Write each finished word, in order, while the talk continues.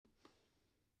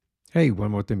Hey,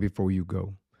 one more thing before you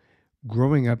go.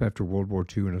 Growing up after World War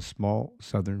II in a small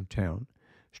southern town,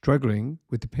 struggling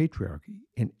with the patriarchy,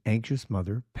 an anxious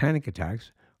mother, panic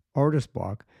attacks, artist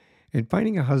block, and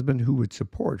finding a husband who would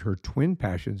support her twin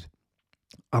passions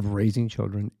of raising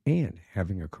children and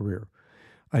having a career.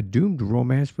 A doomed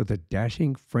romance with a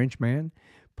dashing French man,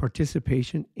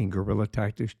 participation in guerrilla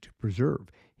tactics to preserve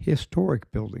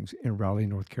historic buildings in Raleigh,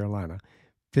 North Carolina,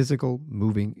 physical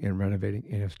moving and renovating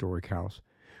a historic house.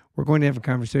 We're going to have a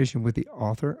conversation with the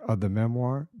author of the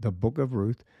memoir, The Book of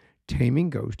Ruth, Taming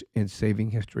Ghost and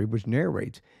Saving History, which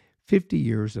narrates 50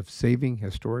 years of saving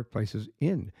historic places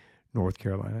in North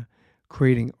Carolina,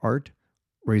 creating art,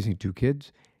 raising two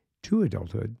kids to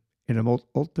adulthood, and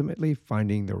ultimately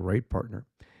finding the right partner.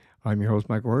 I'm your host,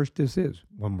 Michael Hurst. This is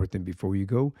One More Thing Before You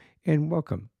Go, and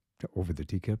welcome to Over the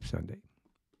Teacup Sunday.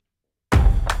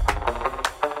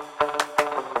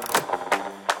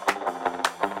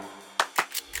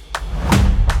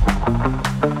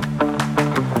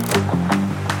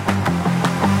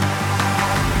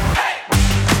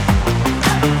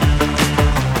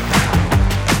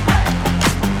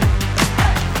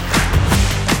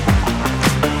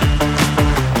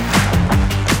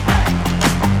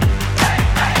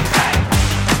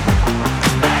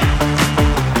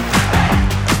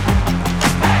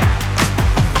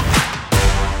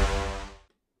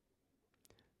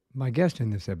 My guest in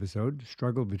this episode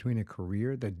struggled between a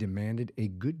career that demanded a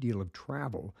good deal of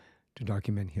travel to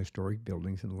document historic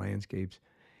buildings and landscapes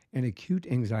and acute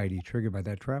anxiety triggered by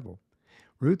that travel.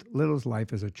 Ruth Little's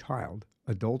life as a child,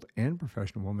 adult, and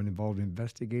professional woman involved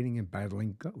investigating and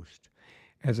battling ghosts.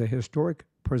 As a historic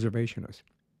preservationist,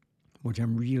 which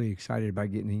I'm really excited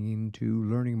about getting into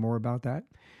learning more about that,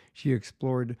 she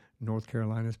explored North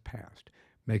Carolina's past,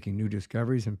 making new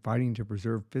discoveries and fighting to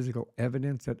preserve physical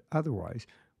evidence that otherwise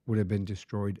would have been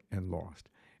destroyed and lost.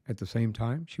 At the same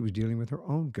time, she was dealing with her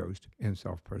own ghost and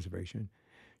self preservation.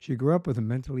 She grew up with a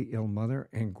mentally ill mother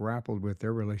and grappled with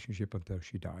their relationship until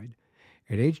she died.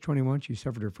 At age 21, she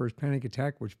suffered her first panic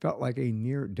attack, which felt like a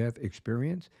near death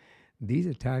experience. These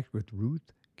attacks, with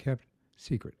Ruth kept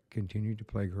secret, continued to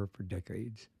plague her for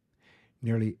decades.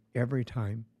 Nearly every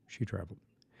time she traveled,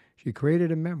 she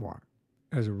created a memoir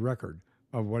as a record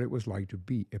of what it was like to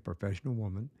be a professional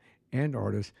woman and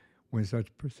artist when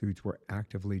such pursuits were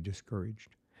actively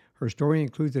discouraged. Her story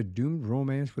includes a doomed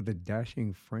romance with a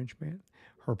dashing Frenchman,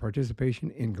 her participation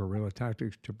in guerrilla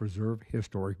tactics to preserve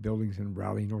historic buildings in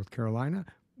Raleigh, North Carolina,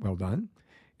 well done,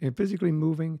 and physically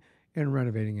moving and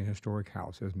renovating a historic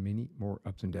house as many more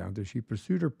ups and downs as she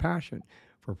pursued her passion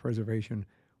for preservation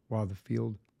while the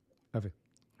field of,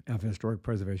 of historic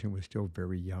preservation was still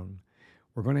very young.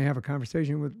 We're going to have a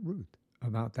conversation with Ruth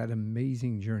about that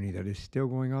amazing journey that is still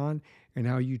going on and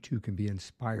how you too can be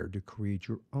inspired to create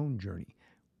your own journey.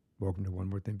 Welcome to One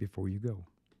More Thing Before You Go.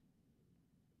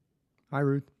 Hi,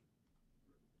 Ruth.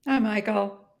 Hi,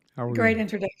 Michael. How are Great you?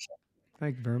 introduction.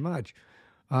 Thank you very much.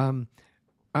 Um,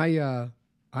 I, uh,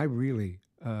 I really,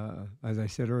 as I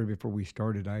said earlier before we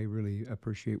started, I really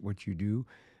appreciate what you do.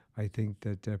 I think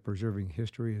that preserving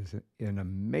history is an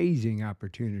amazing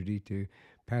opportunity to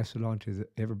pass it on to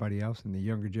everybody else in the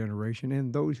younger generation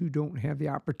and those who don't have the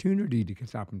opportunity to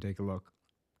stop and take a look,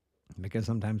 because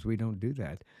sometimes we don't do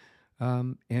that.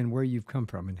 And where you've come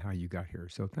from and how you got here.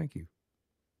 So thank you.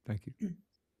 Thank you.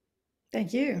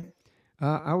 Thank you.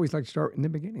 I always like to start in the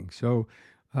beginning. So,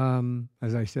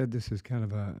 as I said, this is kind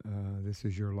of this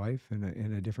is your life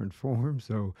in a different form.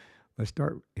 So, let's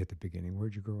start at the beginning.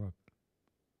 Where'd you grow up?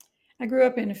 I grew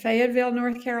up in Fayetteville,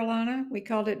 North Carolina. We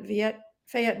called it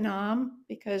Vietnam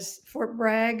because Fort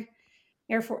Bragg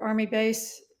Air Force Army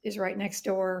Base is right next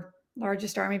door,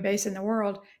 largest Army base in the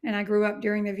world. And I grew up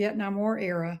during the Vietnam War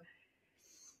era.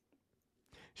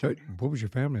 So, what was your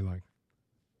family like?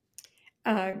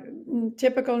 Uh,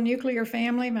 Typical nuclear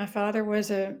family. My father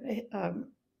was a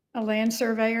land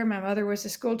surveyor. My mother was a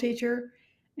school teacher.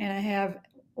 And I have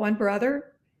one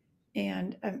brother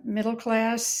and a middle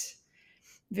class,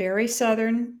 very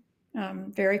Southern,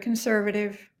 very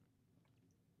conservative,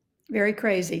 very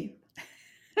crazy.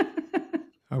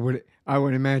 I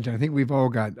would imagine. I think we've all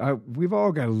got a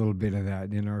little bit of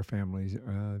that in our families.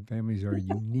 Families are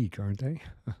unique, aren't they?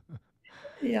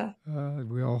 Yeah.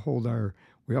 We all hold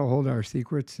our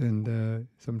secrets, and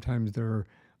sometimes they're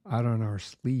out on our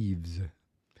sleeves.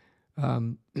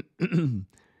 Um,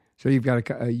 so you've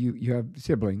got you have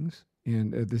siblings,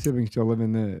 and the siblings still live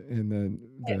in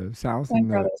the South Twin in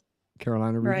the brothers.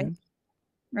 Carolina Right. region.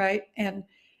 Right. And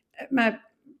my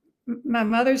my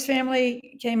mother's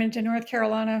family came into North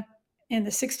Carolina in the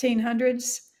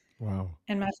 1600s, Wow.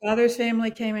 and my father's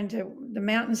family came into the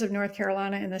mountains of North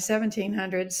Carolina in the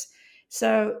 1700s.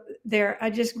 So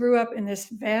I just grew up in this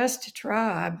vast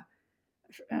tribe,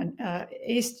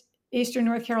 eastern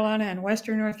North Carolina and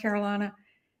western North Carolina,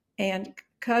 and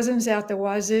cousins out the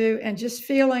wazoo, and just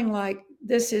feeling like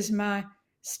this is my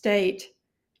state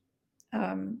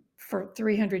for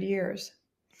 300 years.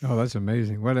 Oh, that's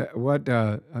amazing.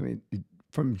 I mean,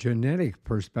 from genetic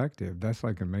perspective, that's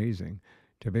like amazing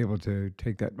to be able to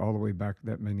take that all the way back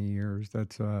that many years.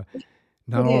 Not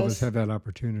It all of us is. have that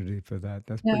opportunity for that.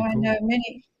 That's Now pretty I know cool.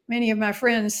 many of my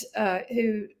friends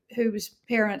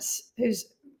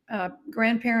whose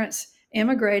grandparents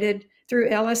immigrated through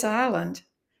Ellis Island,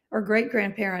 or great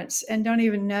grandparents, and don't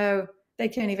even know, they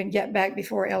can't even get back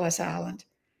before Ellis Island.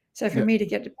 So for Yeah, me to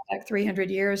get back 300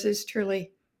 years is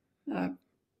truly uh,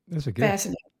 that's a gift.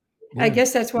 fascinating. I Yeah.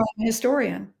 guess that's why I'm a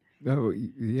historian. Oh,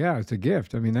 yeah, it's a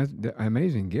gift. I mean, that's the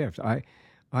amazing gift.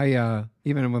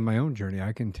 Even with my own journey,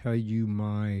 I can tell you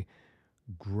my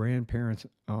grandparents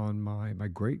on my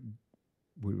great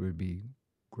would be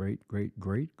great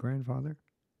grandfather.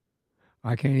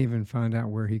 I can't even find out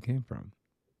where he came from.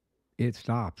 It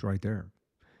stops right there.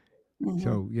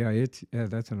 Hmm. So yeah,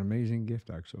 that's an amazing gift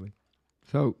actually.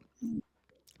 So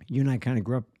you and I kind of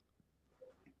grew up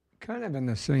kind of in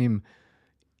the same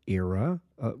era.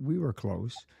 We were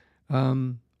close.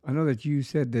 I know that you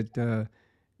said that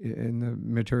in the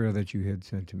material that you had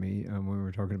sent to me when we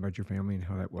were talking about your family and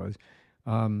how that was,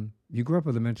 you grew up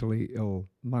with a mentally ill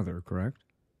mother, correct?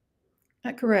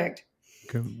 Correct.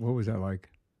 What was that like?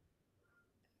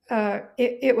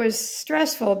 It was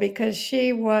stressful because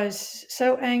she was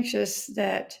so anxious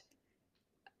that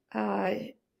uh,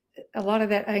 a lot of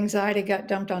that anxiety got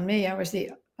dumped on me. I was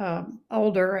the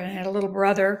older and had a little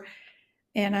brother,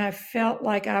 and I felt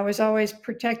like I was always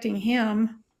protecting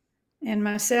him and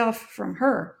myself from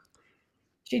her.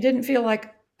 She didn't feel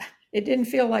like it didn't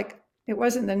feel like it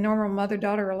wasn't the normal mother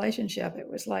daughter relationship. It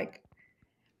was like,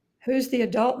 who's the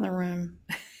adult in the room?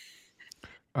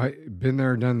 I been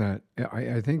there, done that.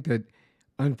 I think that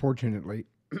unfortunately,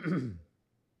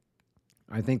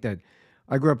 I think that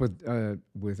I grew up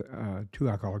with two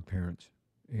alcoholic parents,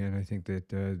 and I think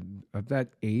that of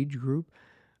that age group,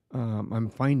 I'm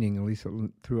finding at least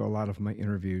through a lot of my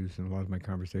interviews and a lot of my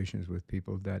conversations with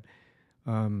people that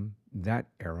that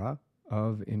era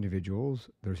of individuals,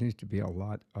 there seems to be a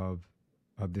lot of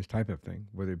this type of thing,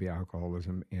 whether it be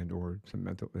alcoholism and or some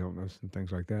mental illness and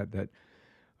things like that. That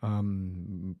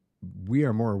um, we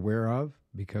are more aware of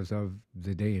because of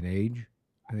the day and age.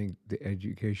 I think the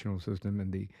educational system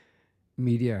and the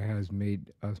media has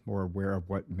made us more aware of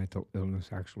what mental illness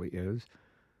actually is,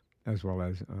 as well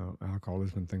as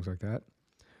alcoholism and things like that.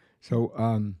 So,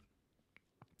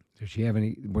 did she have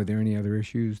any? Were there any other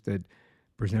issues that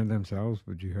presented themselves?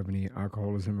 Would you have any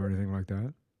alcoholism or anything like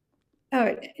that?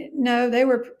 Oh, no, they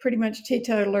were pretty much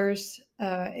teetotalers,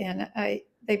 and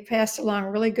they passed along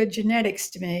really good genetics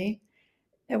to me,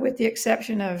 with the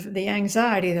exception of the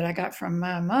anxiety that I got from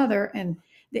my mother. And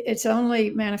its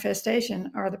only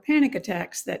manifestation are the panic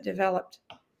attacks that developed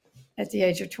at the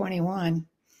age of 21.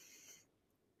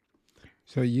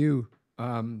 So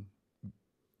um,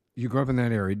 you grew up in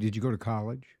that area. Did you go to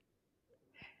college?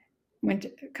 Went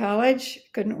to college,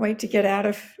 couldn't wait to get out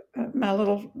of my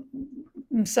little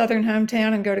southern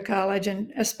hometown and go to college,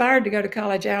 and aspired to go to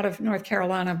college out of North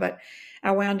Carolina, but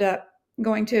I wound up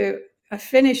going to a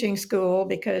finishing school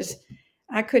because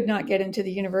I could not get into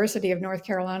the University of North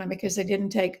Carolina because they didn't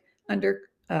take under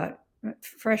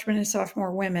freshman and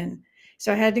sophomore women.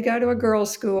 So I had to go to a Mm.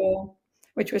 girls' school,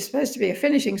 which was supposed to be a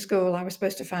finishing school. I was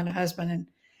supposed to find a husband and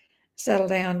settle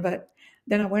down, but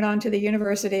then I went on to the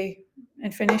university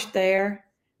and finished there,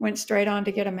 went straight on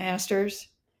to get a master's,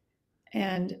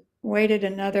 and waited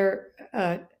another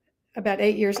about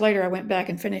 8 years later. I went back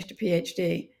and finished a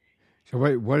PhD. So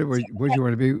what did you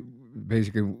want to be?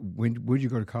 Basically, would you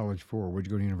go to college for? Would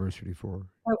you go to university for?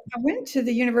 I went to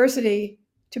the university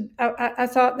to. I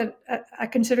thought that I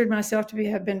considered myself to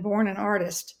have been born an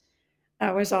artist.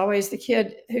 I was always the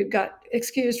kid who got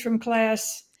excused from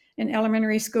class in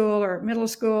elementary school or middle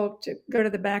school to go to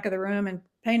the back of the room and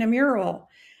paint a mural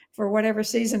for whatever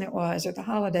season it was or the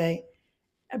holiday.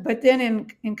 But then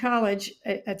in college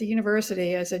at the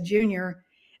university as a junior,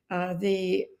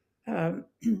 the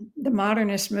the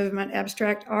modernist movement,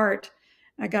 abstract art,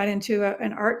 I got into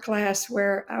an art class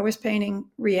where I was painting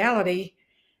reality,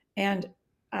 and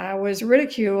I was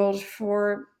ridiculed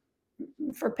for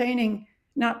painting,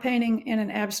 not painting in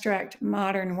an abstract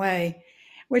modern way,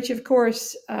 which of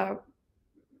course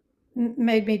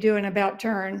made me do an about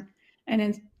turn.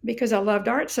 Because I loved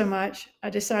art so much, I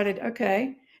decided,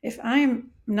 okay, if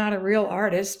I'm not a real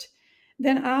artist,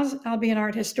 then I'll be an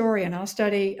art historian. I'll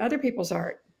study other people's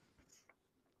art.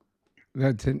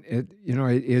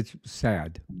 it's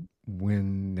sad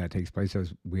when that takes place.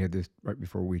 As we had this right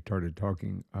before we started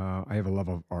talking, I have a love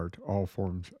of art, all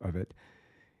forms of it,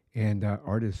 and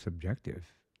art is subjective.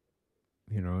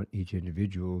 Each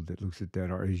individual that looks at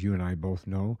that art, as you and I both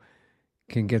know,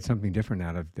 can get something different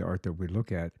out of the art that we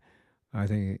look at. I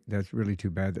think that's really too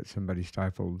bad that somebody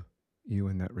stifled you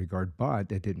in that regard, but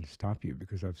that didn't stop you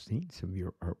because I've seen some of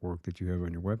your artwork that you have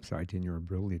on your website, and you're a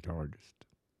brilliant artist.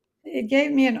 It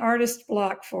gave me an artist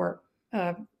block for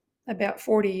about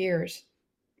 40 years.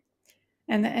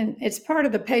 And it's part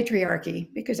of the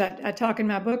patriarchy because I talk in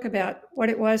my book about what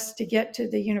it was to get to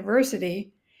the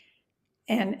university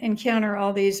and encounter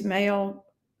all these male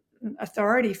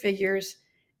authority figures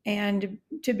and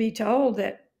to be told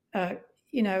that,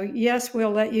 yes,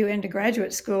 we'll let you into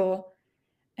graduate school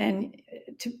and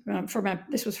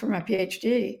this was for my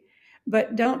PhD,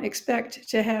 but don't expect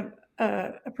to have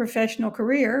a professional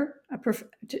career,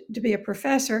 to be a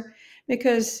professor,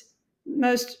 because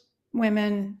most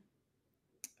women,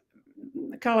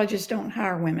 colleges don't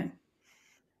hire women.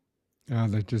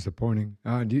 That's disappointing.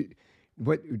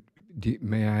 What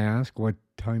may I ask what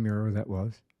time era that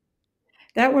was?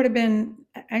 That would have been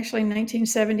actually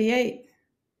 1978,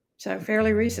 so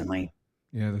fairly Mm, recently.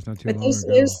 yeah, that's not too But long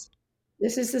ago.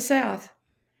 this is the South.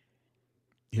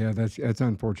 Yeah, that's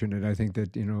unfortunate. I think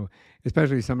that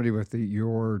especially somebody with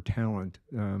your talent.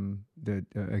 That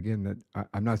again, that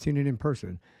I'm not seeing it in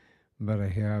person, but I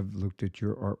have looked at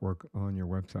your artwork on your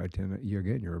website, and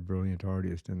you're a brilliant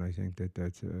artist, and I think that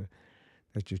that's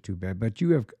just too bad. But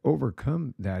you have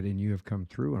overcome that, and you have come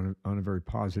through on a very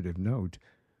positive note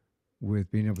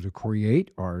with being able to create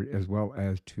art as well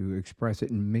as to express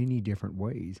it in many different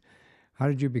ways. How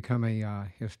did you become a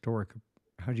historic?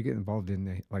 How did you get involved in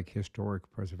the historic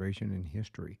preservation and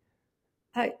history?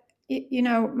 I,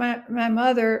 my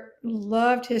mother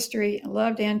loved history,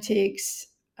 loved antiques,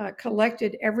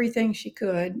 collected everything she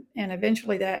could, and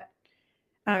eventually that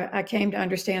I came to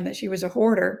understand that she was a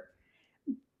hoarder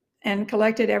and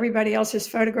collected everybody else's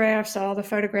photographs, all the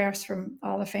photographs from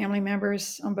all the family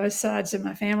members on both sides of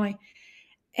my family.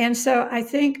 And so I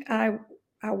think I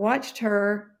watched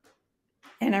her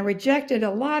and I rejected a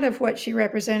lot of what she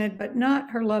represented, but not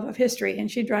her love of history. And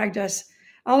she dragged us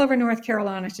all over North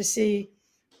Carolina to see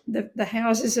the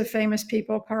houses of famous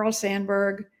people, Carl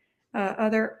Sandburg,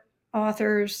 other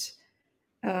authors,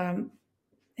 um,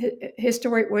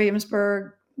 historic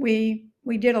Williamsburg. We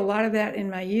did a lot of that in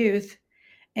my youth,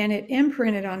 and it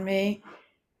imprinted on me.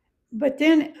 But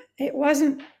then it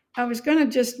wasn't. I was going to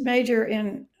just major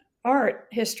in art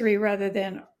history rather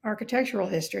than architectural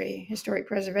history, historic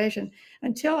preservation,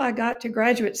 until I got to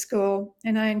graduate school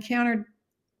and I encountered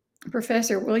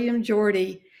Professor William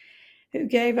Jordy, who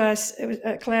gave us it was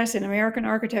a class in American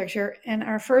architecture, and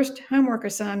our first homework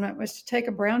assignment was to take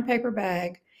a brown paper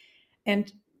bag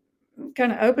and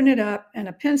kind of open it up and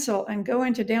a pencil and go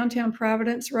into downtown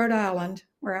Providence, Rhode Island,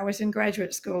 where I was in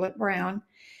graduate school at Brown,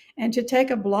 and to take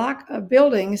a block of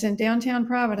buildings in downtown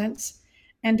Providence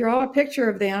and draw a picture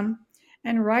of them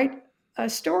and write a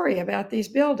story about these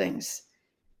buildings.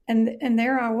 And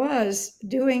there I was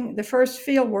doing the first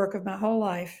field work of my whole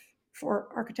life for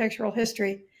architectural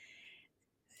history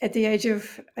at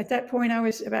that point, I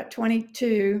was about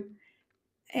 22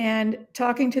 and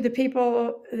talking to the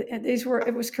people. They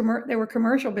were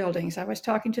commercial buildings. I was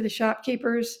talking to the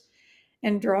shopkeepers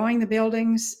and drawing the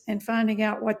buildings and finding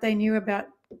out what they knew about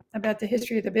the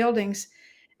history of the buildings.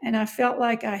 And I felt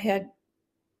like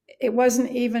it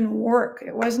wasn't even work.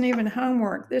 It wasn't even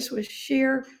homework. This was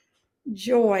sheer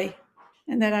joy.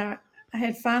 And that I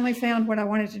had finally found what I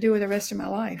wanted to do with the rest of my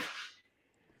life.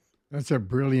 That's a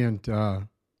brilliant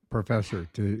professor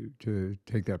to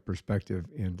take that perspective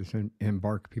and to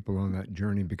embark people on that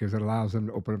journey because it allows them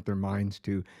to open up their minds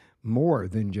to more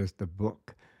than just the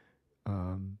book.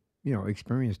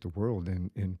 Experience the world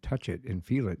and touch it and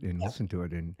feel it and listen to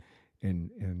it and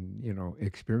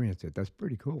experience it. That's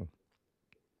pretty cool.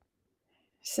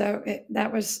 So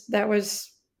that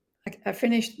was I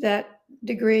finished that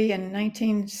degree in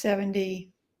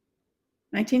 1970,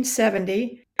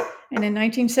 and in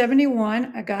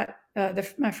 1971 I got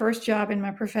my first job in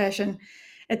my profession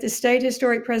at the State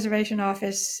Historic Preservation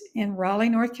Office in Raleigh,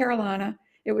 North Carolina.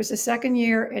 It was the second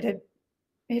year it had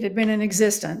been in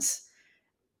existence,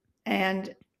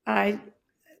 and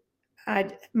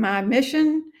my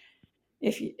mission,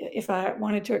 if I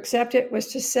wanted to accept it, was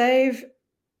to save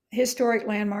historic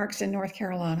landmarks in North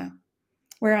Carolina,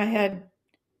 where I had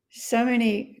so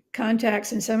many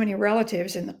contacts and so many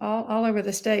relatives and all over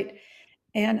the state.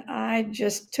 And I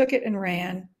just took it and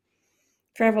ran,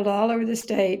 traveled all over the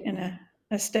state in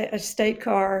a state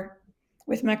car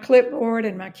with my clipboard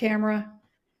and my camera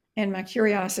and my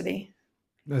curiosity.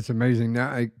 That's amazing.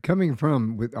 Now, coming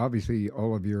from with obviously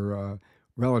all of your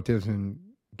relatives and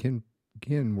kin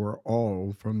kin were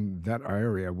all from that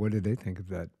area. What did they think of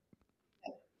that?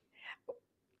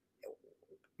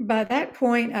 By that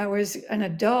point, I was an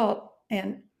adult,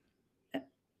 and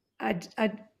I,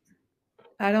 I,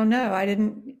 I don't know. I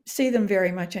didn't see them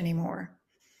very much anymore.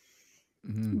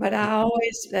 Hmm. But I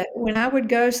always, when I would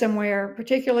go somewhere,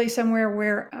 particularly somewhere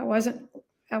where I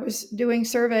was doing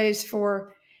surveys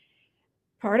for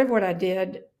part of what I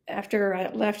did after I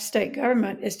left state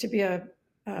government is to be a,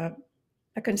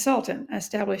 a consultant. I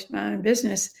established my own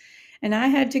business, and I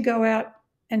had to go out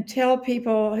and tell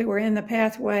people who were in the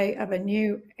pathway of a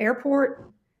new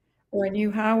airport or a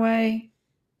new highway,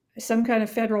 some kind of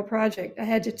federal project. I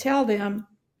had to tell them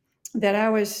that I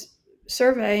was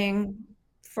surveying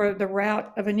for the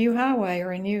route of a new highway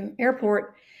or a new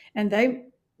airport, and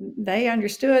they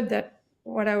understood that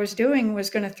what I was doing was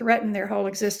going to threaten their whole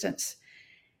existence.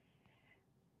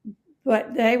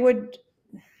 But they would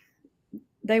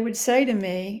say to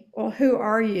me, "Well, who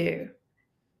are you?"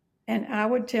 And I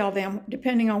would tell them,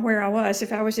 depending on where I was.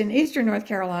 If I was in eastern North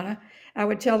Carolina, I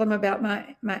would tell them about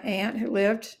my aunt who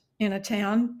lived in a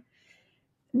town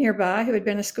nearby who had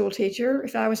been a school teacher.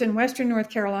 If I was in western North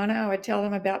Carolina, I would tell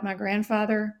them about my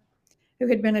grandfather who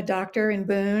had been a doctor in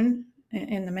Boone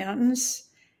in the mountains.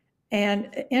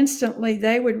 And instantly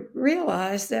they would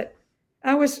realize that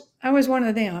I was one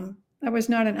of them. I was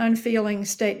not an unfeeling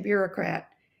state bureaucrat.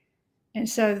 And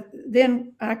so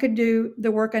then I could do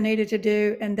the work I needed to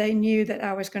do, and they knew that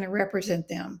I was going to represent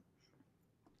them.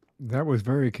 That was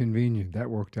very convenient. That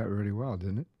worked out really well,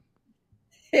 didn't it?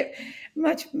 It,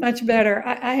 much better.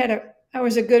 I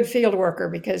was a good field worker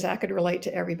because I could relate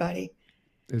to everybody.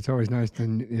 It's always nice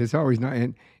to. It's always not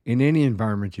in any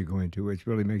environment you go into. It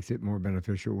really makes it more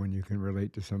beneficial when you can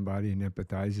relate to somebody and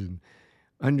empathize and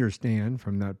understand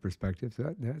from that perspective.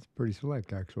 So that's pretty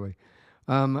select, actually.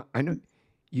 I know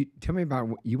you tell me about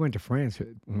you went to France at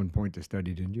one point to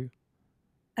study, didn't you?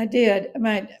 I did.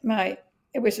 My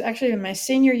It was actually in my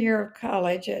senior year of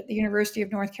college at the University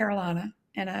of North Carolina,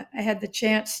 and I had the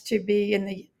chance to be in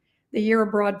the year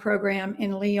abroad program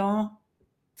in Lyon,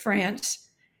 France,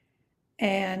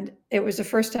 and it was the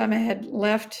first time I had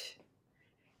left.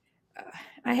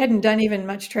 I hadn't done even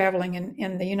much traveling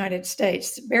in the United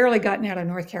States, barely gotten out of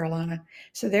North Carolina.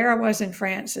 So there I was in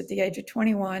France at the age of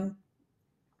 21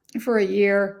 for a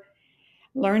year,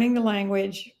 learning the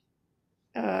language,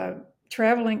 uh,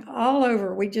 traveling all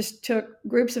over. We just took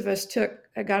groups of us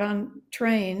got on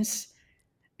trains,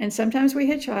 and sometimes we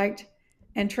hitchhiked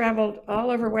and traveled all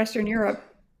over Western Europe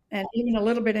and even a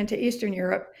little bit into Eastern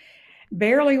Europe.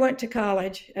 Barely went to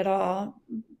college at all,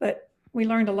 but we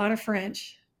learned a lot of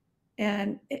French.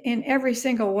 And in every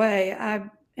single way,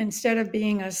 instead of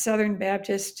being a Southern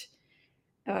Baptist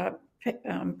uh,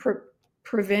 pro-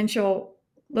 provincial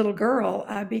little girl,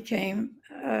 I became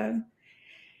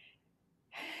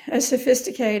a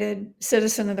sophisticated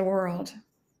citizen of the world.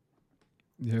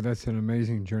 Yeah, that's an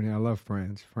amazing journey. I love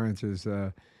France. France is,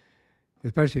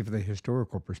 especially for the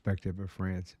historical perspective of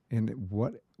France, and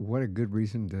what a good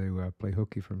reason to play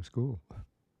hooky from school.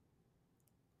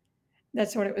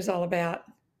 That's what it was all about.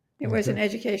 It was an Okay.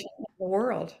 education of the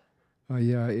world.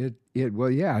 Yeah, it well,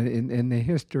 yeah, in the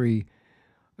history.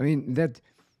 I mean, that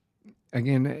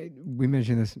again, we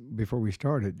mentioned this before we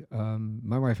started.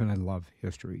 My wife and I love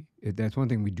history. That's one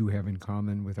thing we do have in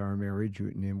common with our marriage,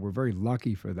 and we're very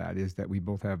lucky for that. Is that we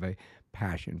both have a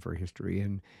passion for history,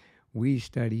 and we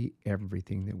study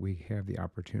everything that we have the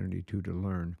opportunity to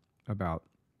learn about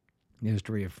the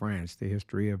history of France, the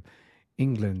history of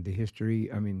England, the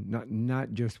history. I mean,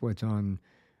 not just what's on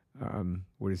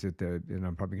what is it? And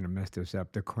I'm probably going to mess this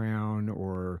up. The Crown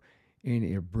or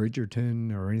any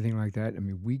Bridgerton or anything like that. I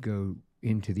mean, we go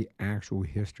into the actual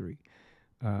history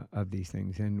of these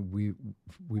things, and we've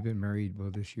been married.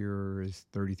 Well, this year is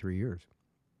 33 years,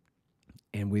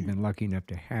 and we've been lucky enough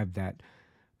to have that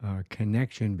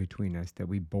connection between us that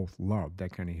we both love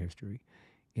that kind of history,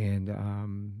 and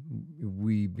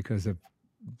we because of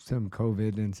some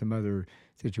COVID and some other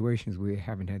situations, we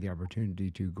haven't had the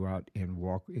opportunity to go out and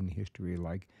walk in history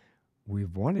like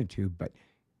we've wanted to, but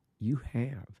you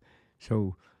have.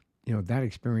 So, that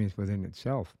experience within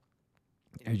itself,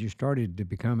 as you started to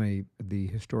become the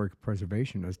historic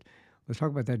preservationist, let's talk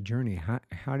about that journey.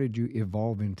 How did you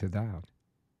evolve into that?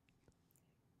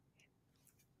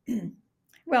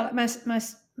 Well,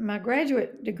 my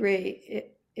graduate degree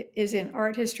is in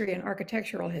art history and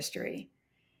architectural history,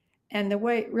 and the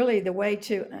way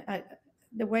to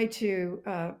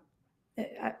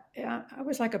I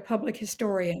was like a public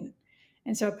historian,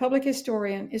 And so a public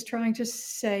historian is trying to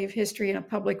save history in a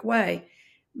public way.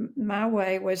 My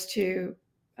way was to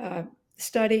uh,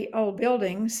 study old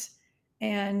buildings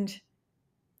and,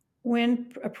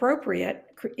 when appropriate,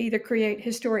 either create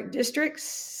historic districts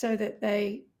so that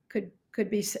they could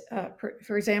be,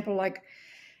 for example, like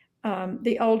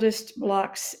the oldest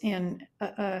blocks in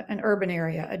an urban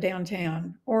area, a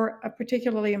downtown, or a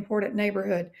particularly important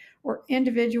neighborhood, or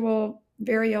individual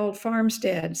very old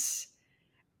farmsteads,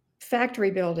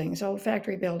 factory buildings, old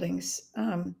factory buildings.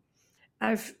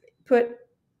 I've put,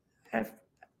 I've,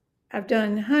 I've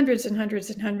done hundreds and hundreds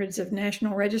and hundreds of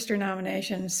National Register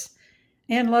nominations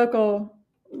and local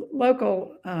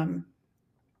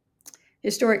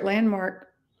historic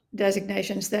landmark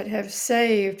designations that have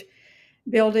saved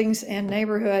buildings and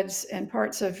neighborhoods and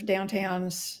parts of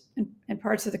downtowns and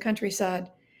parts of the countryside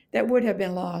that would have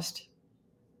been lost.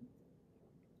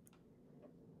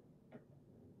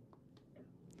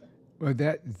 Well,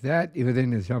 that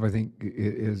within itself, I think,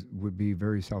 is would be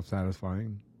very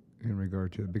self-satisfying in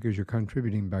regard to, because you're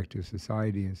contributing back to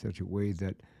society in such a way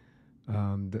that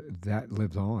that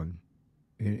lives on,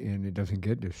 and it doesn't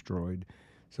get destroyed.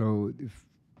 So,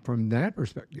 from that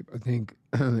perspective, I think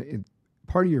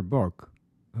part of your book,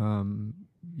 um,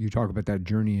 you talk about that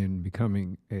journey in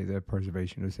becoming the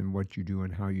preservationist and what you do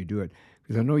and how you do it.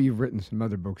 Because I know you've written some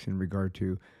other books in regard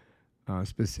to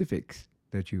specifics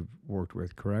that you've worked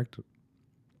with, correct?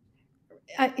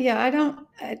 Yeah, I don't.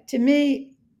 To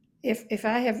me, if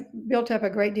I have built up a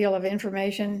great deal of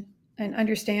information and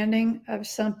understanding of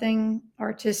something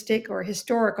artistic or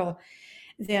historical,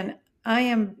 then I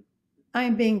am I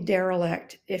am being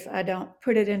derelict if I don't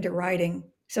put it into writing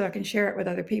so I can share it with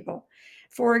other people.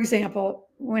 For example,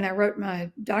 when I wrote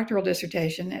my doctoral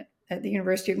dissertation at the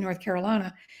University of North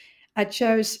Carolina, I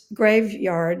chose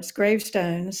graveyards,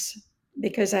 gravestones,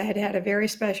 because I had had a very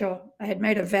special, I had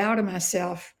made a vow to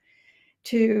myself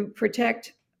to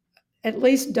protect, at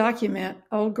least document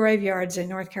old graveyards in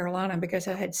North Carolina, because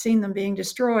I had seen them being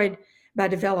destroyed by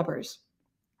developers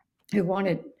who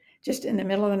wanted, just in the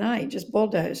middle of the night, just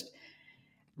bulldozed.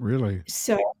 Really?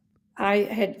 So I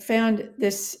had found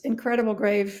this incredible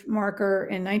grave marker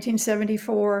in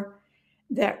 1974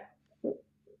 that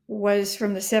was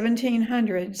from the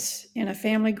 1700s in a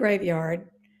family graveyard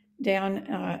down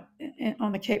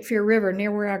on the Cape Fear River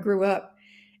near where I grew up.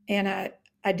 And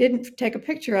I didn't take a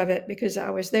picture of it because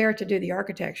I was there to do the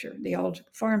architecture, the old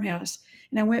farmhouse.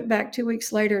 And I went back 2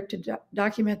 weeks later to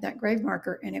document that grave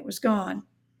marker, and it was gone.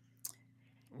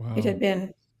 It Wow. had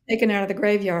been taken out of the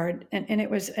graveyard, and it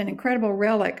was an incredible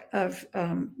relic of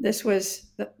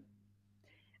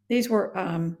these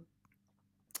were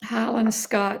Highland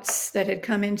Scots that had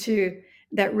come into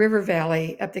that river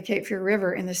valley up the Cape Fear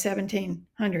River in the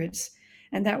 1700s,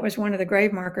 and that was one of the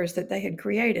grave markers that they had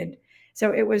created.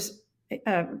 So it was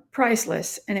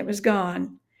priceless, and it was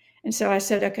gone. And so I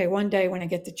said, okay, one day when I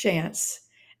get the chance,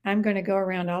 I'm going to go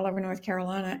around all over North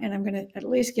Carolina, and I'm going to at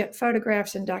least get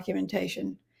photographs and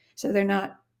documentation, so they're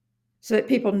not so that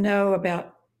people know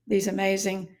about these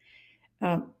amazing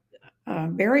uh,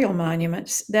 burial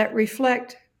monuments that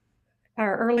reflect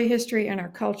our early history and our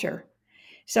culture.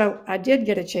 So I did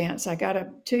get a chance. I got a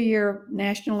 2-year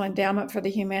National Endowment for the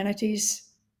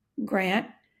Humanities grant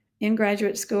in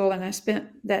graduate school, and I spent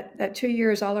that 2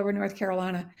 years all over North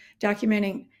Carolina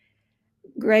documenting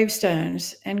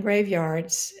gravestones and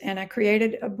graveyards. And I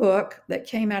created a book that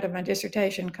came out of my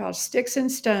dissertation called Sticks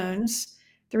and Stones: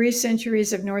 3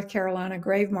 Centuries of North Carolina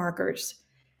Grave Markers.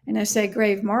 And I say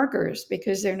grave markers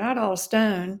because they're not all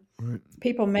stone. Right.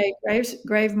 People made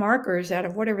grave markers out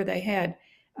of whatever they had.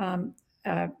 Um,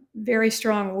 very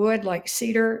strong wood like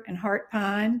cedar and heart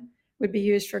pine would be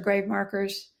used for grave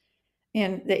markers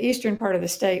in the eastern part of the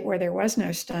state where there was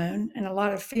no stone, and a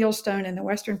lot of field stone in the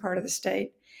western part of the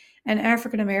state. And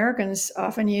African Americans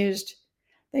often used,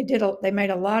 they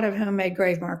made a lot of homemade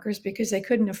grave markers because they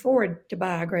couldn't afford to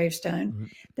buy a gravestone.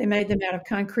 Right. They made them out of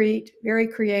concrete, very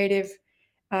creative.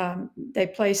 They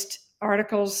placed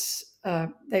articles,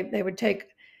 they would take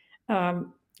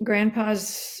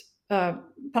grandpa's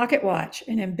pocket watch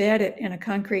and embed it in a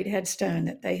concrete headstone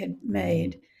that they had Mm.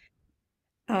 made.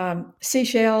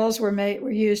 Seashells were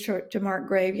used to mark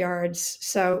graveyards.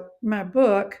 So my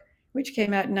book, which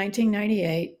came out in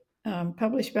 1998,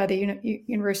 published by the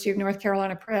University of North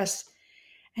Carolina Press,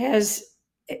 has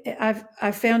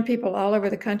I've found people all over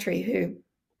the country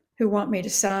who want me to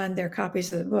sign their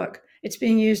copies of the book. It's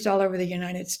being used all over the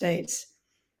United States.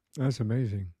 That's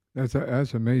amazing.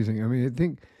 That's amazing. I mean, I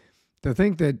think to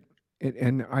think that,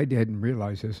 and I didn't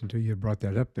realize this until you brought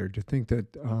that up there. To think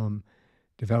that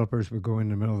developers would go in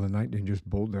the middle of the night and just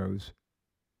bulldoze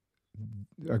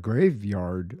a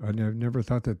graveyard. Never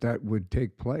thought that that would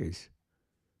take place.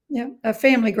 Yeah, a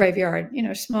family graveyard,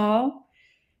 small,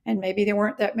 and maybe there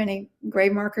weren't that many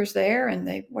grave markers there, and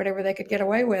they whatever they could get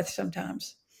away with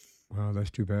sometimes. Wow,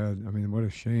 that's too bad. I mean, what a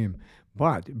shame.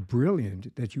 But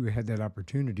brilliant that you had that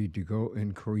opportunity to go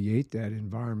and create that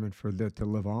environment for that to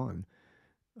live on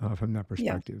from that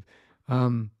Yeah, perspective.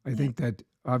 I yeah, think that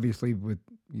obviously with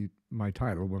my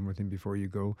title, One More Thing Before You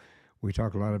Go, we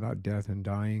talk a lot about death and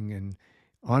dying and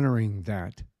honoring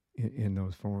that in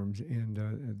those forms, and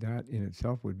that in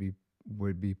itself would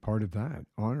be part of that,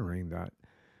 honoring that.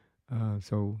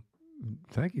 So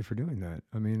thank you for doing that.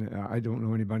 I mean, I don't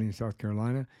know anybody in South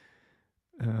Carolina.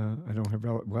 I don't have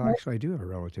well, North, actually, I do have a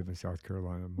relative in South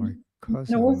Carolina. My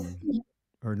North, cousin,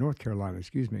 or North Carolina,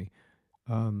 excuse me.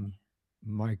 Um,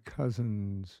 my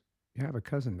cousins, yeah, I have a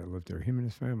cousin that lived there. Him and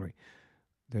his family.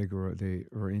 They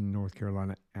are in North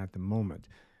Carolina at the moment,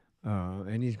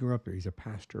 and he's grew up there. He's a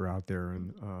pastor out there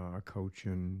and a coach,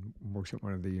 and works at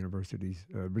one of the universities,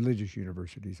 religious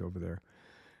universities over there.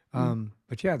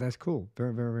 But yeah, that's cool.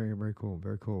 Very, very, very, very cool.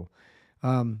 Very cool.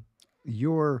 Um,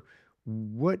 your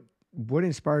what what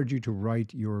inspired you to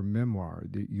write your memoir,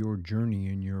 your journey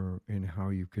and your and how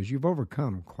you because you've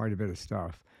overcome quite a bit of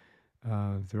stuff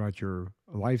throughout your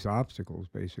life's obstacles,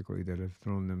 basically that have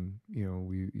thrown them. You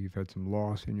know, you've had some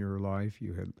loss in your life.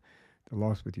 You had the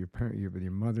loss with your parent, with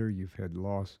your mother. You've had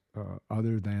loss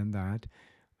other than that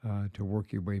to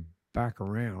work your way back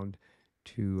around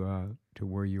to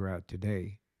where you're at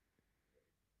today.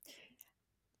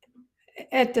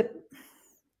 at the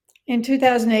in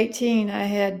 2018, I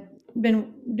had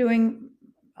been doing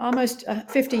almost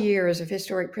 50 years of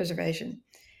historic preservation.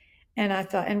 And I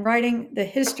thought, and writing the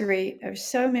history of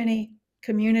so many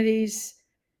communities,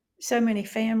 so many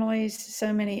families,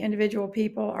 so many individual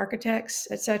people, architects,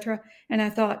 etc. And I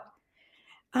thought,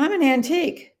 I'm an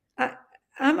antique.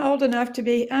 I'm old enough to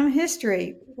be, I'm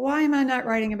history. Why am I not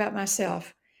writing about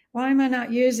myself? Why am I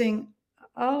not using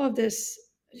all of this,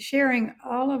 sharing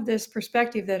all of this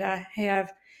perspective that I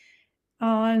have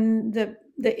on the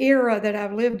era that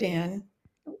I've lived in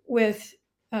with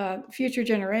future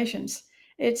generations?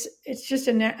 It's just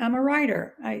I'm a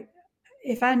writer.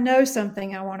 If I know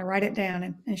something, I want to write it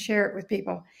down and share it with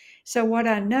people. So what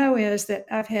I know is that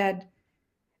I've had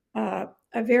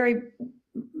a very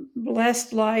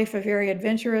blessed life, a very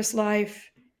adventurous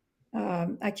life.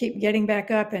 I keep getting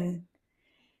back up, and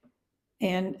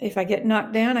if I get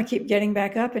knocked down, I keep getting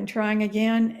back up and trying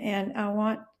again. And I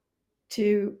want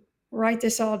to write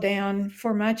this all down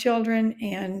for my children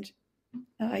and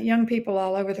young people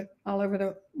all over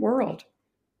the world.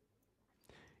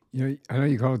 You know, I know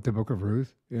you call it the Book of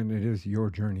Ruth, and it is your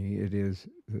journey. It is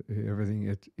everything.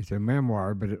 It's a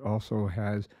memoir, but it also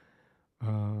has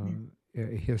uh, a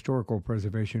historical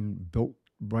preservation built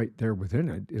right there within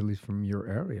it, at least from your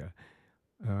area.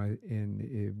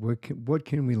 And what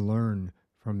can we learn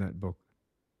from that book?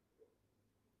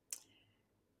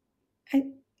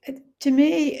 I, to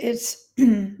me, it's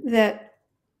that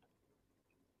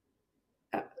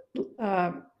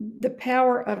uh, the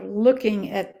power of looking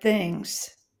at things.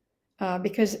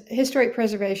 Because historic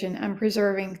preservation, I'm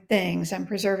preserving things. I'm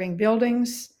preserving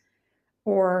buildings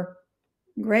or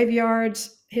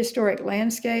graveyards, historic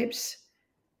landscapes.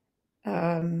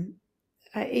 Um,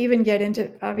 I even get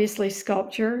into obviously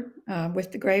sculpture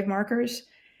with the grave markers.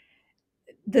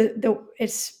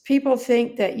 It's people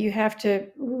think that you have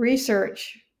to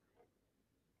research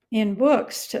in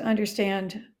books to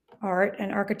understand art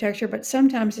and architecture, but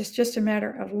sometimes it's just a matter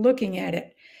of looking at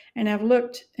it. And I've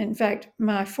looked, in fact,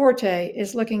 my forte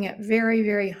is looking at very,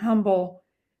 very humble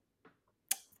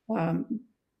um,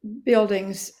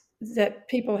 buildings that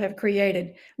people have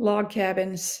created, log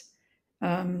cabins,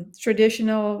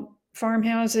 traditional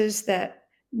farmhouses that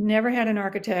never had an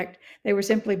architect. They were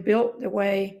simply built the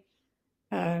way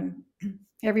um,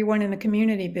 everyone in the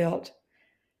community built.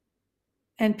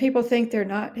 And people think they're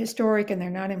not historic and they're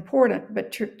not important,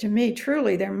 but to me,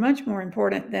 truly, they're much more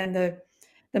important than the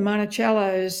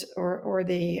Monticellos or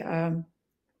the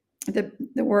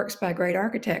works by great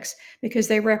architects because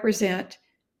they represent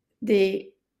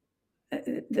the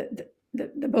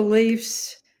the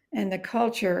beliefs and the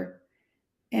culture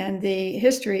and the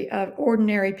history of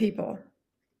ordinary people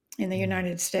in the Mm.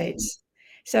 United States.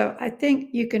 So I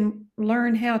think you can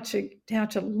learn how to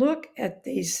look at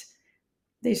these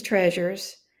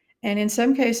treasures, and in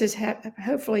some cases,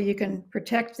 hopefully, you can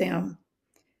protect them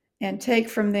and take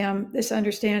from them this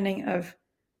understanding of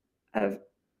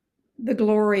the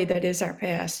glory that is our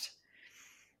past.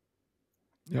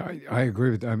 Yeah, I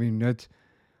agree with that. I mean, that's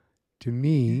to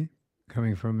me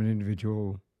coming from an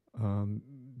individual um,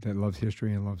 that loves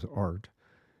history and loves art.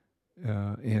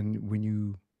 And when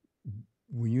you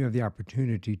have the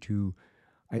opportunity to,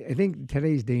 I think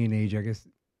today's day and age, I guess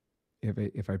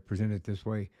if I present it this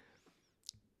way,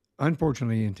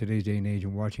 unfortunately, in today's day and age,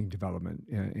 and watching development,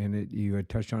 and you had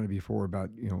touched on it before about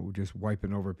just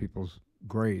wiping over people's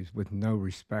graves with no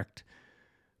respect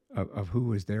of who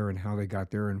was there and how they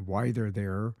got there and why they're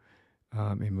there,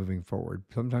 and moving forward.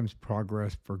 Sometimes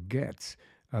progress forgets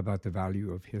about the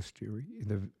value of history.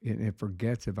 And it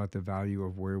forgets about the value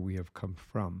of where we have come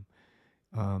from,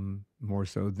 more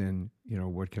so than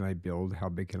what can I build, how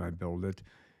big can I build it,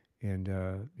 and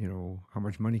how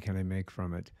much money can I make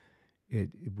from it.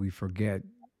 We forget,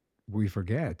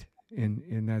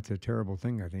 and that's a terrible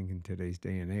thing, I think, in today's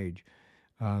day and age.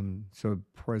 So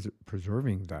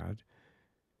preserving that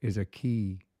is a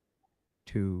key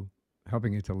to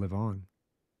helping it to live on,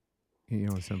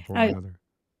 in some form or I another.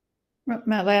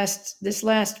 this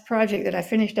last project that I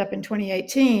finished up in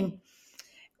 2018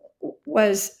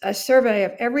 was a survey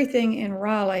of everything in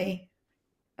Raleigh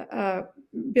uh,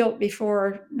 built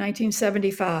before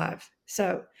 1975.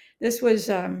 So this was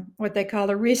what they call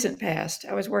the recent past.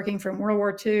 I was working from World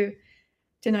War II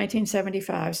to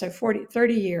 1975, so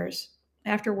 30 years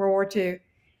after World War II.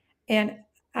 And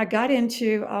I got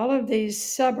into all of these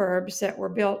suburbs that were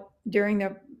built during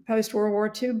the post World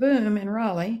War II boom in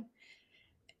Raleigh.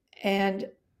 And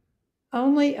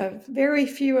only a very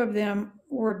few of them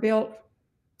were built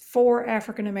for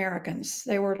African Americans.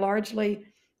 They were largely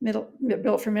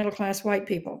built for middle class white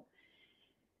people.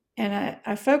 And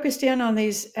I focused in on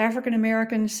these African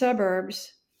American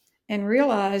suburbs and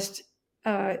realized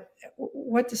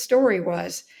what the story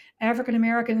was. African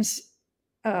Americans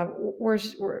were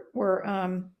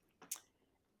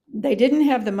they didn't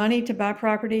have the money to buy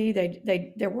property.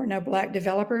 There were no black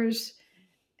developers.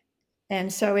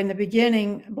 And so in the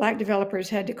beginning, black developers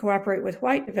had to cooperate with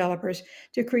white developers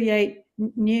to create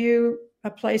new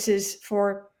places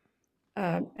for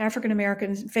African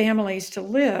American families to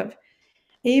live.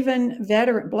 Even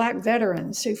black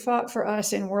veterans who fought for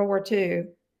us in World War II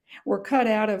were cut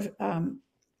out of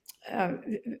uh,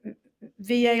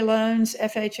 VA loans,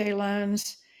 FHA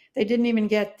loans. They didn't even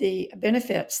get the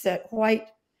benefits that white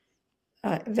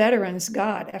veterans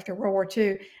got after World War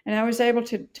II. And I was able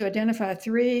to identify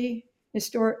three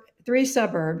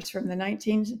suburbs from the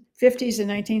 1950s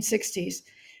and 1960s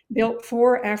built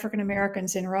for African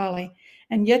Americans in Raleigh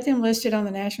and get them listed on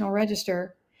the National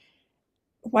Register.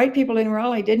 White people in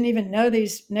Raleigh didn't even know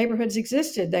these neighborhoods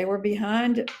existed. They were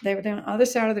on the other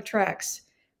side of the tracks.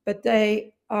 But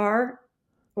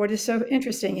what is so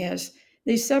interesting is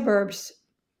these suburbs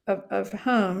of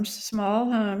homes,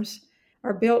 small homes,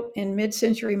 are built in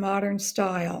mid-century modern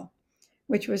style,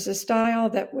 which was a style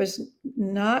that was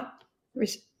not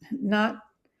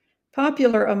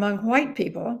popular among white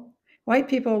people. White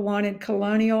people wanted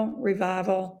colonial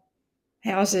revival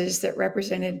houses that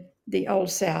represented the Old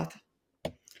South.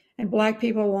 And black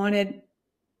people wanted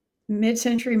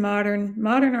mid-century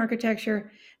modern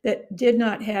architecture that did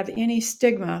not have any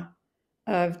stigma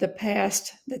of the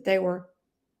past, that they were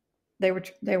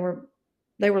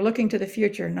looking to the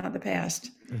future, not the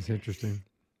past. That's interesting.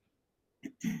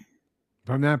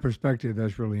 From that perspective,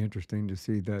 that's really interesting to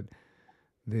see that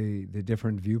the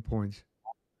different viewpoints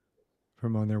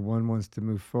from on there. One wants to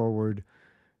move forward,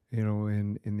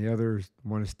 and the others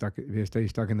want to stay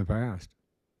stuck in the past.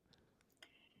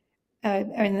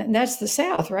 And that's the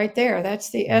South right there.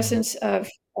 That's the Yeah. essence of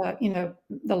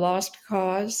the lost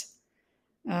cause.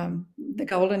 The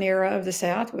golden era of the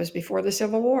South was before the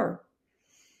Civil War.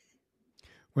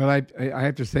 Well, I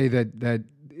have to say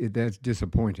that's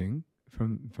disappointing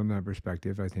from that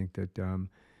perspective. I think that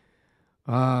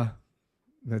uh,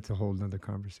 that's a whole nother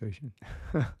conversation.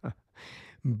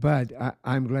 But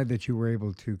I'm glad that you were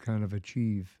able to kind of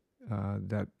achieve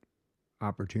that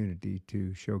opportunity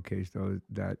to showcase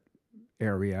that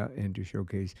area and to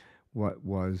showcase what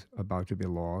was about to be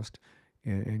lost,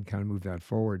 and kind of move that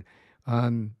forward.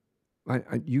 Um, I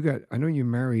know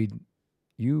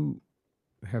you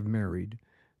have married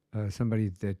somebody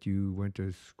that you went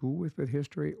to school with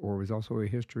history, or was also a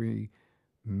history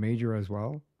major as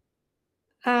well.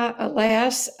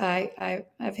 Alas,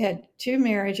 I've had two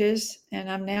marriages, and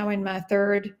I'm now in my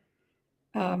third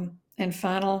and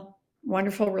final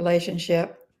wonderful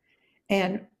relationship.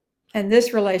 And in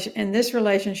this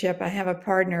relationship, I have a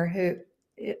partner who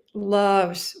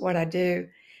loves what I do,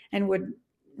 and would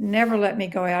never let me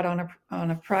go out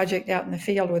on a project out in the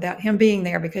field without him being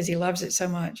there because he loves it so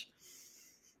much.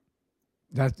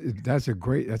 That's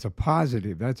a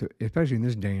positive. Especially in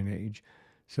this day and age.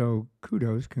 So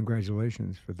kudos,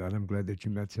 congratulations for that. I'm glad that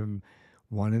you met some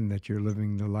one, and that you're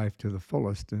living the life to the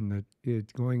fullest, and that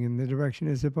it's going in the direction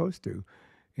it's supposed to,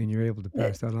 and you're able to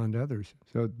pass that on to others.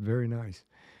 So very nice.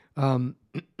 Um,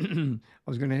 I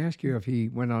was going to ask you if he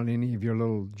went on any of your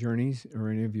little journeys or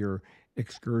any of your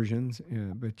excursions,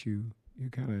 but you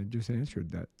kind of just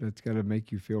answered that. That's got to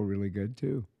make you feel really good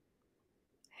too.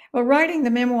 Well, writing the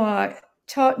memoir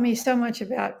taught me so much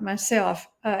about myself.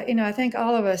 I think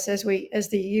all of us, as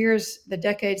the years, the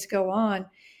decades go on,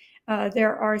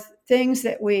 there are things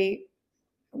that we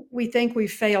think we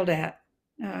failed at.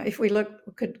 If we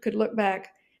could look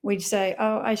back, we'd say,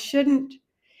 "Oh, I shouldn't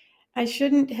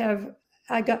have,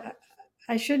 I got,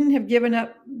 I shouldn't have given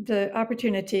up the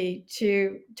opportunity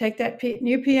to take that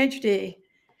new PhD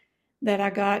that I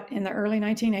got in the early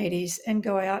 1980s and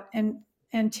go out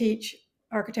and teach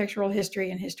architectural history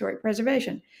and historic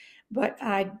preservation." But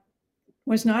I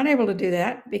was not able to do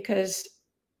that because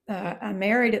I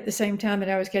married at the same time that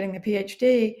I was getting the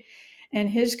PhD, and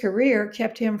his career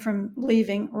kept him from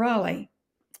leaving Raleigh,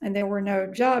 and there were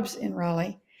no jobs in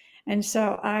Raleigh. And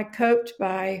so I coped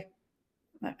by,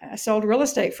 I sold real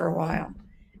estate for a while.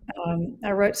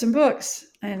 I wrote some books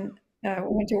and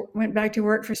went back to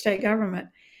work for state government.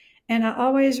 And I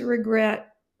always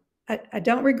regret, I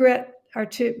don't regret our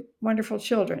two wonderful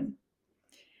children,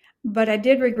 but I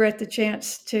did regret the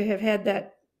chance to have had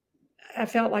that. I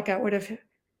felt like I would have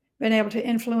been able to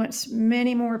influence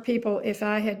many more people if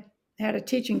I had had a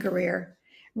teaching career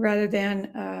rather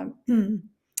than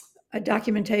a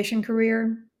documentation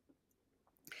career.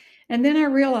 And then I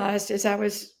realized as I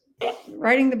was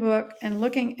writing the book and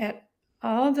looking at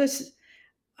all this,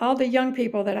 all the young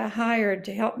people that I hired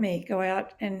to help me go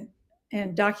out and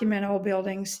document old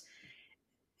buildings,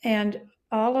 and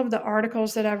all of the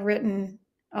articles that I've written,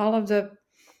 all of the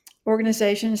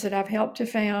organizations that I've helped to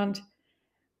found,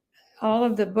 all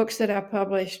of the books that I've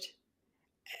published.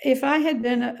 If I had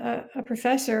been a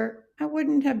professor, I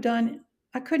couldn't have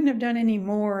done any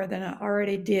more than I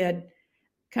already did,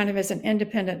 kind of as an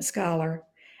independent scholar.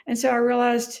 And so I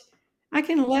realized I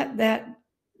can let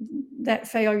that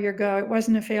failure go. It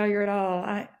wasn't a failure at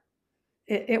all.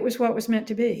 It was what was meant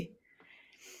to be.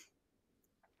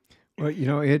 Well,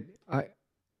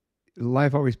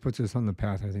 life always puts us on the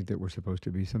path I think that we're supposed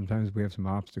to be. Sometimes we have some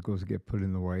obstacles that get put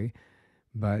in the way,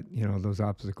 but those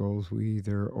obstacles we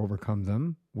either overcome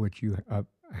them, which you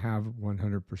have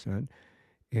 100%,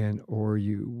 and or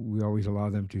we always allow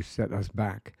them to set us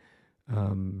back.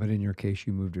 But in your case,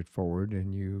 you moved it forward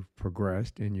and you've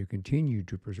progressed and you continue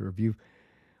to preserve.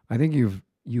 I think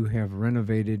you have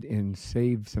renovated and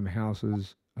saved some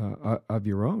houses of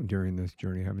your own during this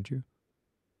journey, haven't you?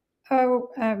 Oh,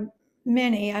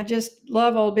 many. I just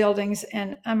love old buildings,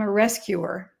 and I'm a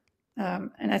rescuer.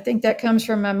 And I think that comes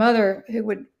from my mother, who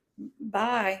would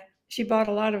buy. She bought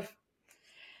a lot of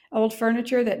old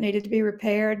furniture that needed to be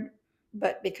repaired,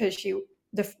 but because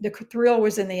the thrill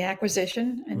was in the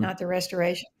acquisition and Mm. not the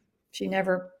restoration, she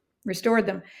never restored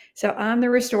them. So I'm the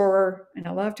restorer, and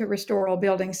I love to restore old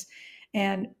buildings.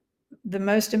 And the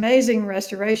most amazing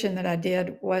restoration that I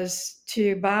did was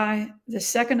to buy the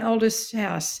second oldest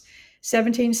house,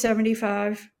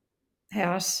 1775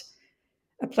 house,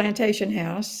 a plantation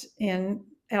house in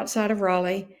outside of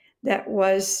Raleigh that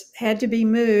had to be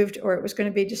moved or it was going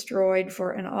to be destroyed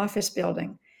for an office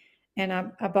building. And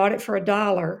I bought it for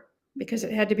 $1 because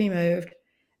it had to be moved.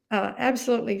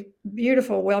 Absolutely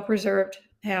beautiful, well preserved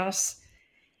house.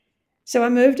 So I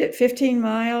moved it 15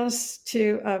 miles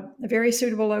to a very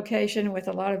suitable location with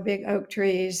a lot of big oak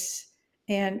trees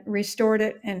and restored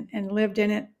it and lived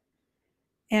in it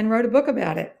and wrote a book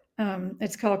about it.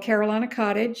 It's called Carolina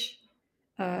Cottage,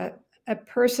 uh, a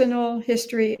personal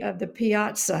history of the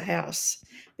Piazza House,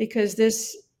 because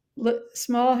this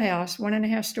small house,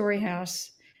 1.5 story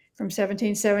house from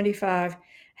 1775,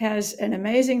 has an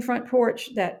amazing front porch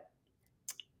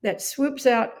that swoops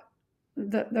out.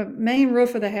 The main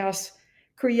roof of the house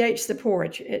creates the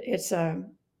porch. It's an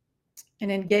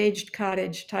engaged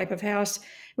cottage type of house,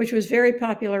 which was very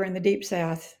popular in the Deep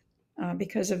South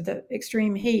because of the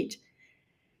extreme heat.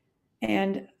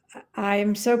 And I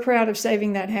am so proud of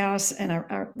saving that house. And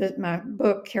my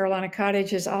book, Carolina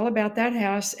Cottage, is all about that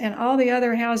house and all the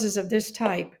other houses of this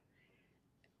type,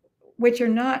 which are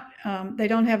not, they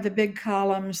don't have the big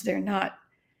columns. They're not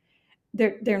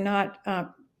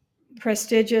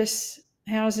prestigious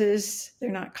houses.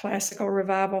 They're not classical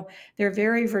revival. They're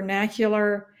very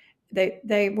vernacular.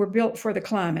 They were built for the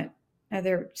climate.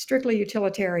 They're strictly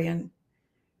utilitarian.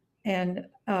 And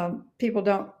people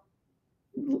don't,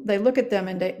 they look at them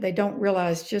and they don't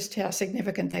realize just how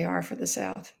significant they are for the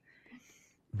South.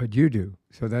 But you do.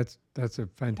 So that's a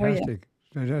Oh, yeah.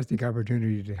 fantastic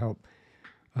opportunity to help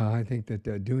I think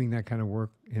that doing that kind of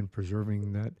work and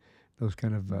preserving those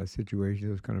kind of situations,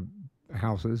 those kind of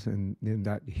houses, and in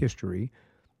that history,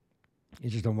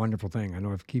 is just a wonderful thing. I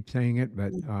know I keep saying it,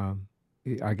 but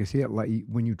I can see it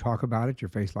when you talk about it. Your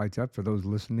face lights up. For those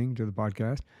listening to the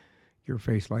podcast, your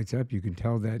face lights up. You can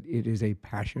tell that it is a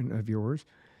passion of yours,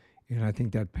 and I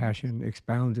think that passion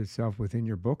expounds itself within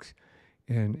your books,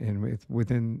 and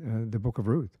within the Book of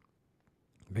Ruth,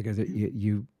 because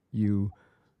you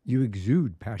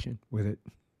exude passion with it.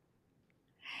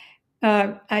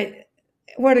 I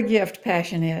what a gift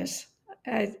passion is.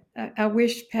 I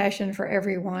wish passion for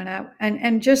everyone,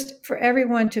 and just for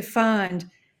everyone to find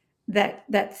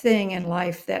that thing in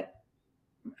life that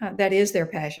is their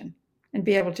passion, and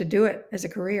be able to do it as a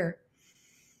career.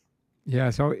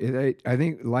 Yeah, so I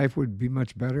think life would be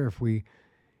much better if we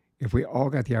all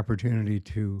got the opportunity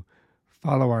to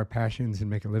follow our passions and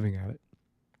make a living at it.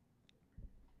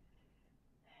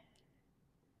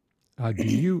 Do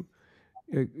you?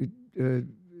 Uh,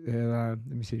 let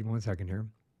me see. 1 second here.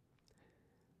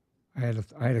 I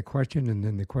had a question, and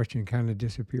then the question kind of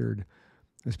disappeared.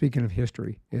 Speaking of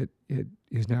history, it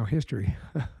is now history.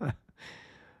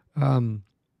 um,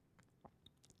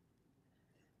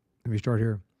 Let me start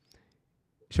here.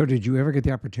 So, did you ever get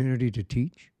the opportunity to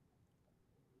teach?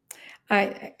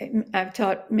 I've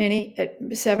taught many at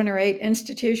 7 or 8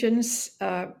 institutions,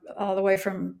 all the way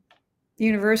from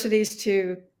universities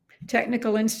to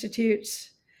technical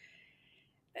institutes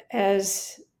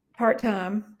as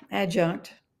part-time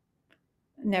adjunct,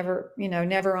 never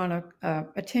on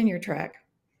a tenure track.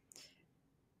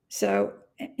 So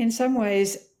in some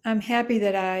ways, I'm happy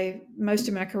that most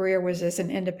of my career was as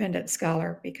an independent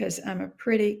scholar, because I'm a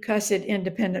pretty cussed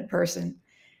independent person.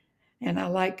 And I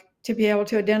like to be able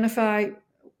to identify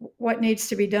what needs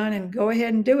to be done and go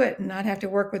ahead and do it and not have to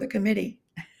work with a committee.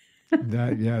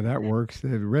 That works.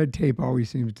 The red tape always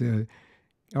seems to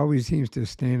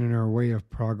stand in our way of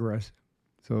progress.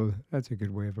 So that's a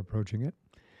good way of approaching it.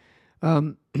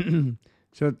 Um,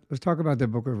 so let's talk about the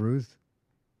Book of Ruth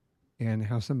and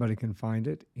how somebody can find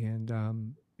it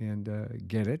and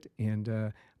get it,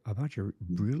 and about your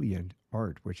brilliant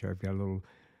art, which I've got a little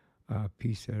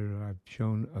piece that I've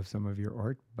shown of some of your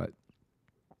art. But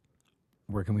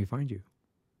where can we find you?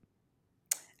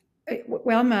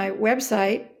 Well, my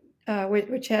website,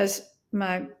 which has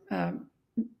my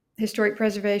historic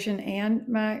preservation and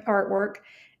my artwork,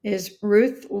 is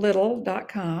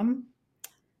ruthlittle.com.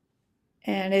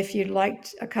 And if you'd like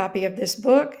a copy of this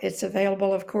book, it's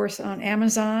available, of course, on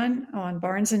Amazon, on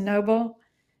Barnes and Noble,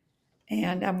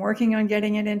 and I'm working on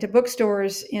getting it into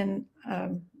bookstores in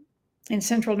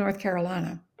Central North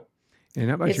Carolina. And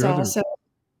how about It's your other? also,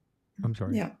 I'm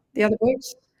sorry. yeah, the other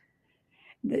books.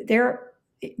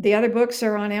 The other books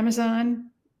are on Amazon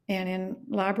and in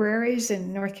libraries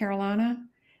in North Carolina.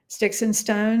 Sticks and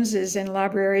Stones is in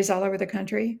libraries all over the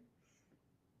country.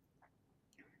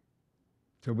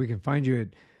 So we can find you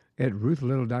at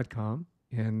ruthlittle.com.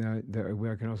 And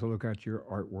we can also look at your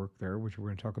artwork there, which we're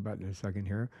going to talk about in a second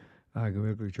here.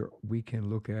 We can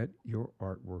look at your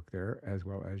artwork there as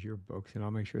well as your books. And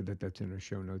I'll make sure that that's in the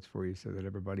show notes for you so that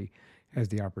everybody has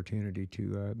the opportunity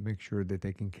to make sure that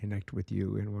they can connect with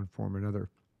you in one form or another.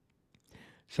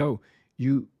 So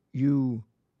you've been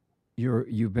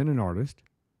an artist,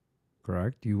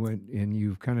 correct? You went and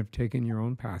you've kind of taken your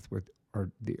own path with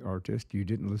the artist. You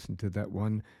didn't listen to that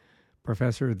one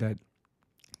professor that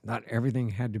not everything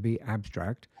had to be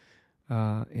abstract.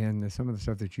 And some of the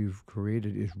stuff that you've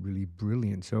created is really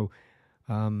brilliant. So,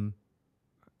 um,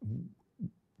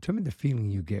 tell me the feeling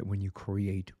you get when you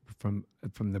create from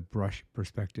the brush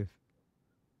perspective.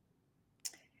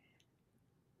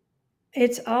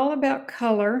 It's all about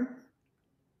color.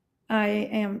 I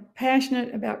am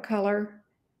passionate about color,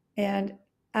 and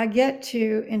I get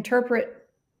to interpret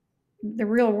the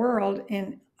real world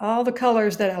in all the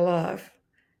colors that I love.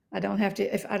 I don't have to,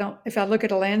 if I look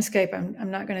at a landscape,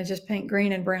 I'm not going to just paint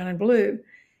green and brown and blue.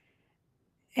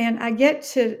 And I get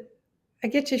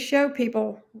to show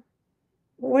people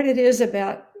what it is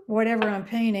about whatever I'm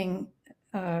painting,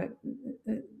 uh,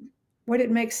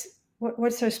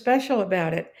 what's so special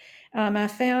about it. I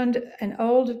found an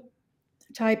old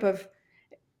type of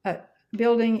uh,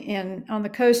 building on the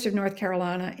coast of North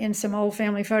Carolina in some old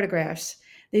family photographs.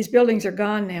 These buildings are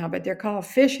gone now, but they're called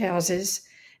fish houses,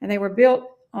 and they were built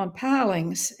on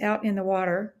pilings out in the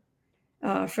water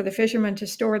for the fishermen to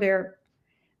store their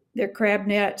crab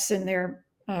nets and their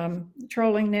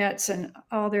trolling nets and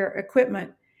all their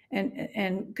equipment,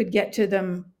 and could get to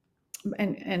them,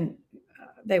 and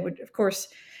they would, of course,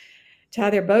 tie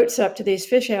their boats up to these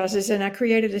fish houses. And I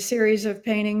created a series of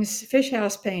paintings, fish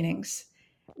house paintings,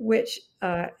 which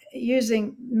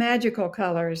using magical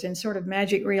colors and sort of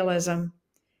magic realism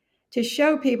to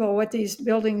show people what these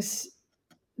buildings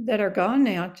that are gone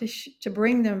now, to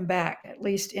bring them back, at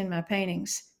least in my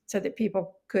paintings, so that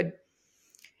people could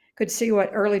see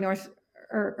what early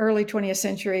 20th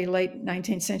century, late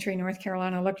 19th century North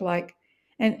Carolina looked like.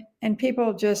 And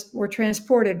people just were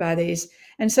transported by these.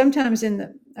 And sometimes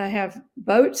I have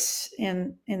boats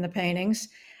in the paintings,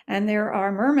 and there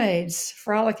are mermaids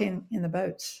frolicking in the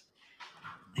boats.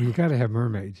 Well, you got to have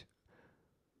mermaids.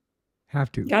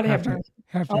 Have to. Got to have mermaids.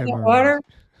 Have to All have that mermaids. water.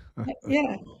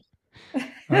 Yeah.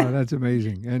 Oh, that's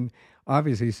amazing. And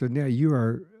obviously, so now you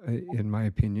are, in my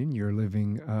opinion, you're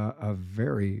living a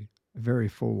very, very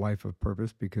full life of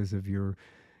purpose because of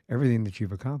everything that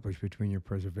you've accomplished between your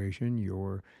preservation,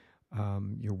 your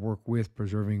work with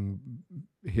preserving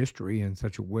history in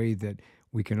such a way that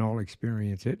we can all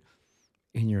experience it,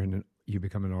 and you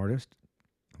become an artist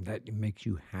that makes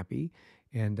you happy,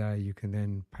 and you can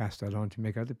then pass that on to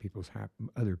make other people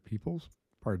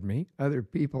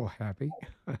happy.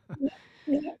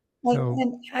 Yeah. So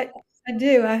And I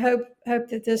do. I hope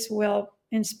that this will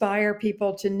inspire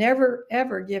people to never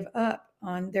ever give up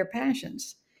on their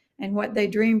passions and what they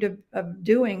dreamed of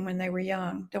doing when they were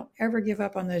young. Don't ever give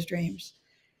up on those dreams.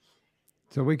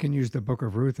 So we can use the Book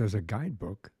of Ruth as a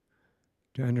guidebook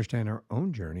to understand our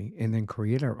own journey and then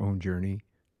create our own journey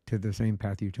to the same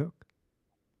path you took.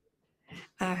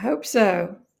 I hope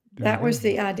so. That was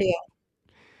the idea.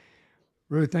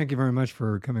 Ruth, thank you very much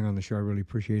for coming on the show. I really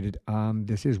appreciate it.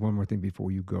 This is one more thing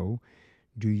before you go.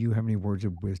 Do you have any words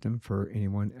of wisdom for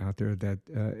anyone out there that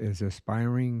is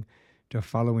aspiring to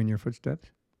follow in your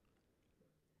footsteps?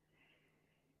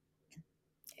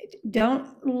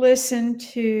 Don't listen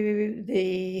to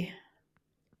the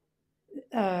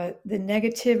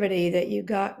negativity that you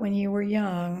got when you were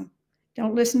young.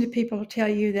 Don't listen to people who tell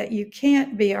you that you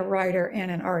can't be a writer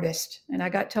and an artist. And I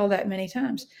got told that many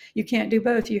times. You can't do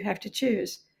both. You have to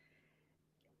choose.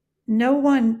 No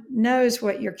one knows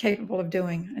what you're capable of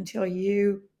doing until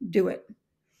you do it.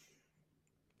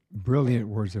 Brilliant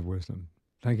words of wisdom.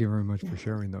 Thank you very much for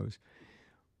sharing those.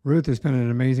 Ruth, it's been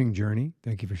an amazing journey.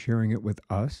 Thank you for sharing it with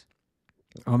us.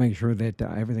 I'll make sure that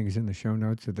everything is in the show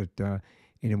notes so that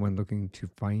anyone looking to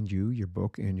find you, your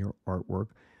book, and your artwork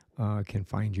can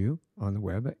find you on the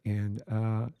web. And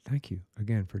thank you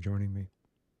again for joining me.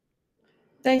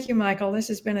 Thank you, Michael. This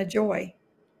has been a joy.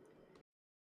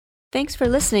 Thanks for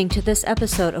listening to this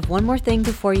episode of One More Thing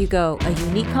Before You Go, a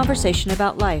unique conversation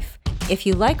about life. If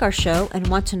you like our show and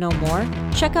want to know more,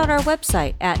 check out our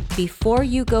website at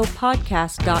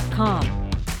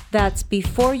beforeyougopodcast.com. That's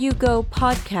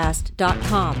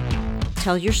beforeyougopodcast.com.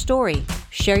 Tell your story,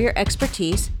 share your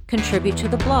expertise, contribute to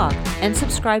the blog, and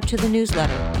subscribe to the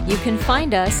newsletter. You can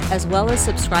find us as well as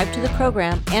subscribe to the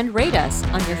program and rate us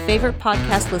on your favorite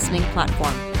podcast listening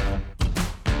platform.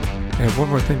 And one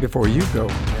more thing before you go.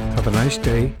 Have a nice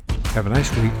day, have a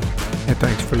nice week, and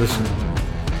thanks for listening.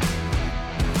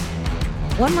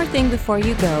 One More Thing Before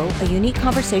You Go, a unique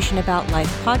conversation about life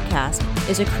podcast,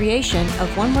 is a creation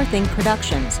of One More Thing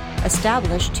Productions,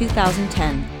 established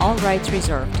 2010, all rights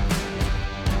reserved.